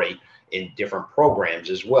collaborate in different programs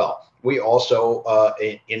as well. We also,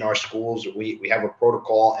 in our schools, we have a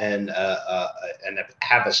protocol and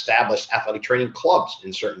have established athletic training clubs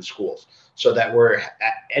in certain schools, so that we're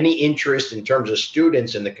any interest in terms of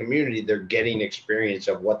students in the community, they're getting experience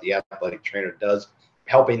of what the athletic trainer does,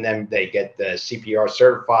 helping them. They get the CPR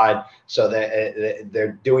certified, so that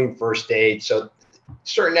they're doing first aid. So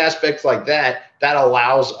certain aspects like that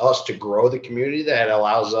allows us to grow the community, that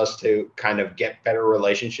allows us to kind of get better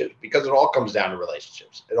relationships, because it all comes down to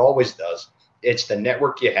relationships. It always does. It's the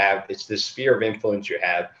network you have, it's the sphere of influence you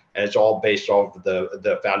have, and it's all based off of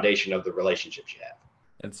the foundation of the relationships you have.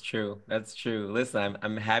 That's true. That's true. Listen,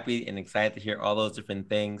 I'm happy and excited to hear all those different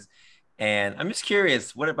things. And I'm just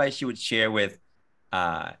curious, what advice you would share with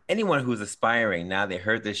anyone who's aspiring. Now they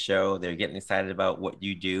heard this show, they're getting excited about what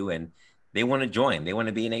you do, and they want to join. They want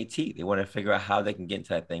to be an AT. They want to figure out how they can get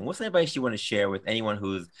into that thing. What's the advice you want to share with anyone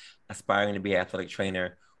who's aspiring to be an athletic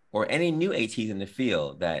trainer, or any new ATs in the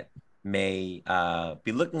field that may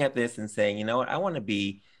be looking at this and saying, you know what, I want to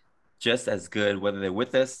be just as good, whether they're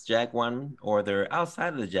with us, JAG-ONE, or they're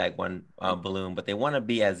outside of the JAG-ONE balloon, but they want to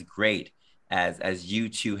be as great as you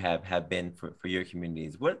two have been for your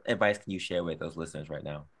communities. What advice can you share with those listeners right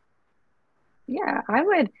now? Yeah, I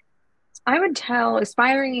would tell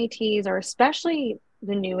aspiring ATs, or especially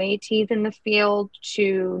the new ATs in the field,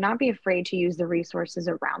 to not be afraid to use the resources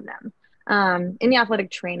around them. In the athletic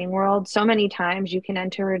training world, so many times you can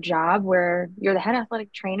enter a job where you're the head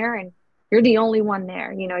athletic trainer and you're the only one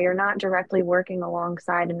there. You know, you're not directly working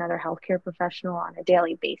alongside another healthcare professional on a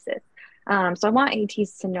daily basis. So I want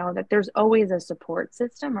ATs to know that there's always a support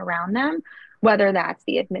system around them, whether that's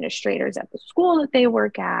the administrators at the school that they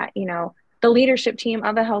work at, the leadership team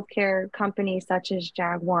of a healthcare company such as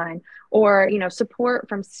JAG-ONE, or support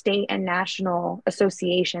from state and national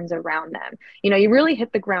associations around them. You really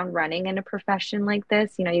hit the ground running in a profession like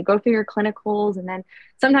this. You go through your clinicals, and then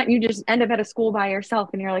sometimes you just end up at a school by yourself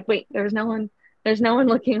and you're like, wait, there's no one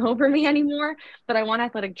looking over me anymore. But I want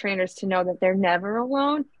athletic trainers to know that they're never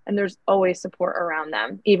alone and there's always support around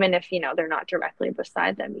them, even if they're not directly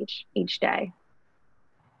beside them each day.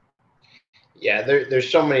 Yeah,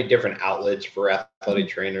 there's so many different outlets for athletic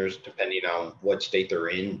trainers, depending on what state they're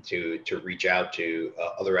in, to reach out to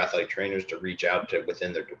other athletic trainers, to reach out to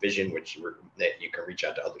within their division, that you can reach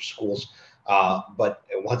out to other schools. But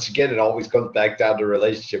once again, it always comes back down to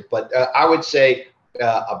relationship. But I would say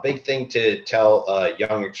a big thing to tell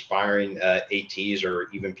young aspiring ATs, or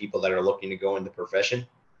even people that are looking to go into the profession,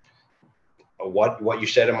 what you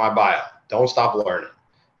said in my bio: don't stop learning.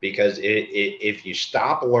 Because if you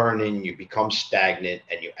stop learning, you become stagnant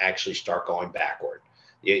and you actually start going backward.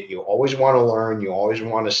 You always want to learn. You always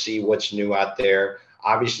want to see what's new out there.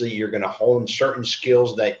 Obviously, you're going to hone certain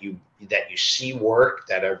skills that you see work,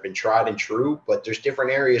 that have been tried and true, but there's different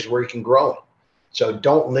areas where you can grow in. So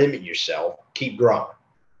don't limit yourself. Keep growing.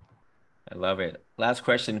 I love it. Last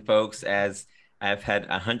question, folks. As I've had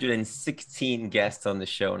 116 guests on the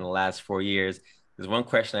show in the last 4 years, there's one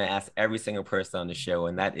question I ask every single person on the show,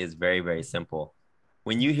 and that is very, very simple.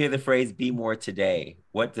 When you hear the phrase "be more today,"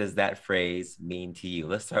 what does that phrase mean to you?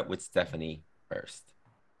 Let's start with Stephanie first.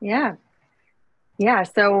 Yeah.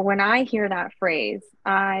 So when I hear that phrase,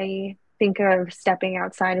 I think of stepping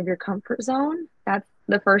outside of your comfort zone. That's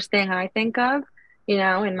the first thing I think of,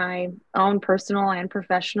 in my own personal and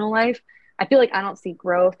professional life. I feel like I don't see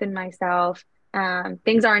growth in myself.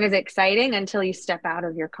 Things aren't as exciting until you step out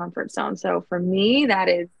of your comfort zone. So for me, that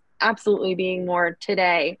is absolutely being more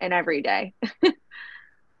today and every day.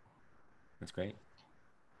 That's great.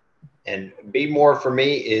 And be more for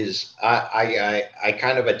me is I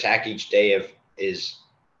kind of attack each day is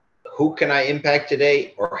who can I impact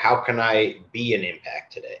today, or how can I be an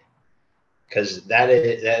impact today? Because that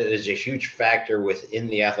is a huge factor within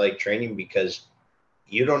the athletic training, because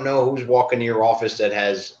you don't know who's walking to your office that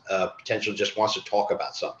has potential, just wants to talk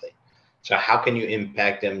about something. So how can you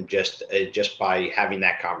impact them just by having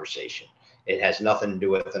that conversation? It has nothing to do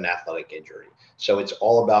with an athletic injury. So it's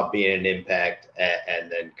all about being an impact,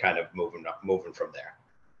 and then kind of moving from there.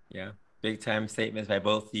 Yeah, big time statements by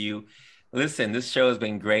both of you. Listen, this show has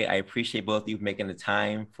been great. I appreciate both of you making the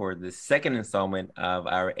time for the second installment of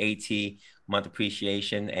our AT Month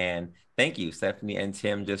Appreciation. And thank you, Stephanie and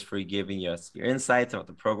Tim, just for giving us your insights about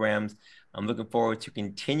the programs. I'm looking forward to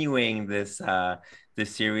continuing this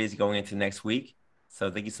series going into next week. So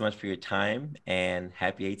thank you so much for your time, and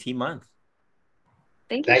happy AT Month.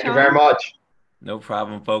 Thank you, Thank Sean. you very much. No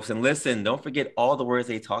problem, folks. And listen, don't forget all the words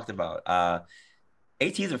they talked about.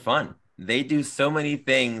 ATs are fun. They do so many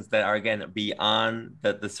things that are, again, beyond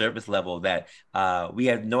the surface level that we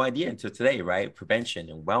had no idea until today, right? Prevention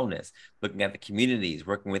and wellness, looking at the communities,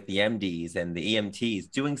 working with the MDs and the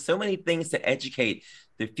EMTs, doing so many things to educate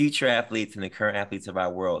the future athletes and the current athletes of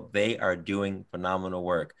our world. They are doing phenomenal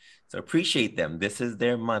work. So appreciate them. This is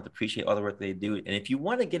their month. Appreciate all the work they do. And if you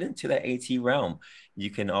want to get into that AT realm,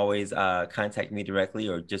 you can always contact me directly,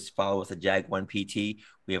 or just follow us at JAG-ONE PT.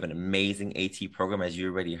 We have an amazing AT program, as you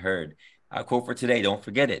already heard. Our quote for today, don't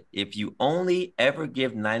forget it: if you only ever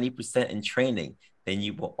give 90% in training, then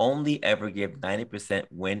you will only ever give 90%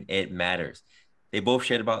 when it matters. They both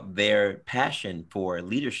shared about their passion for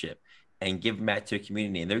leadership and giving back to the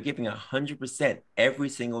community. And they're giving 100% every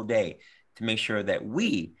single day to make sure that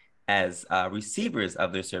we, as receivers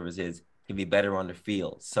of their services, can be better on the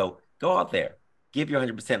field. So go out there, give your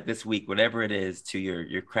 100% this week, whatever it is, to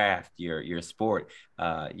your craft, your sport,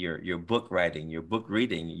 your book writing, your book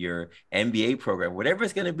reading, your MBA program, whatever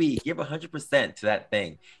it's going to be. Give 100% to that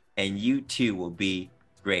thing, and you too will be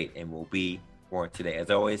great and will be more today.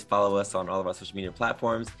 As always, follow us on all of our social media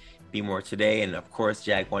platforms. Be more today, and of course,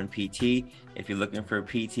 JAG-ONE PT. If you're looking for a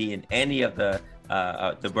PT in any of the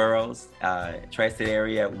the boroughs, tri-state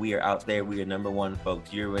area, we are out there. We are number one,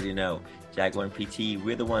 folks. You already know. JAG-ONE PT,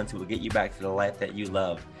 we're the ones who will get you back to the life that you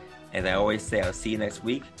love. As I always say, I'll see you next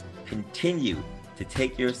week. Continue to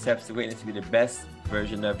take your steps to greatness to be the best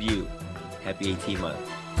version of you. Happy 18 months.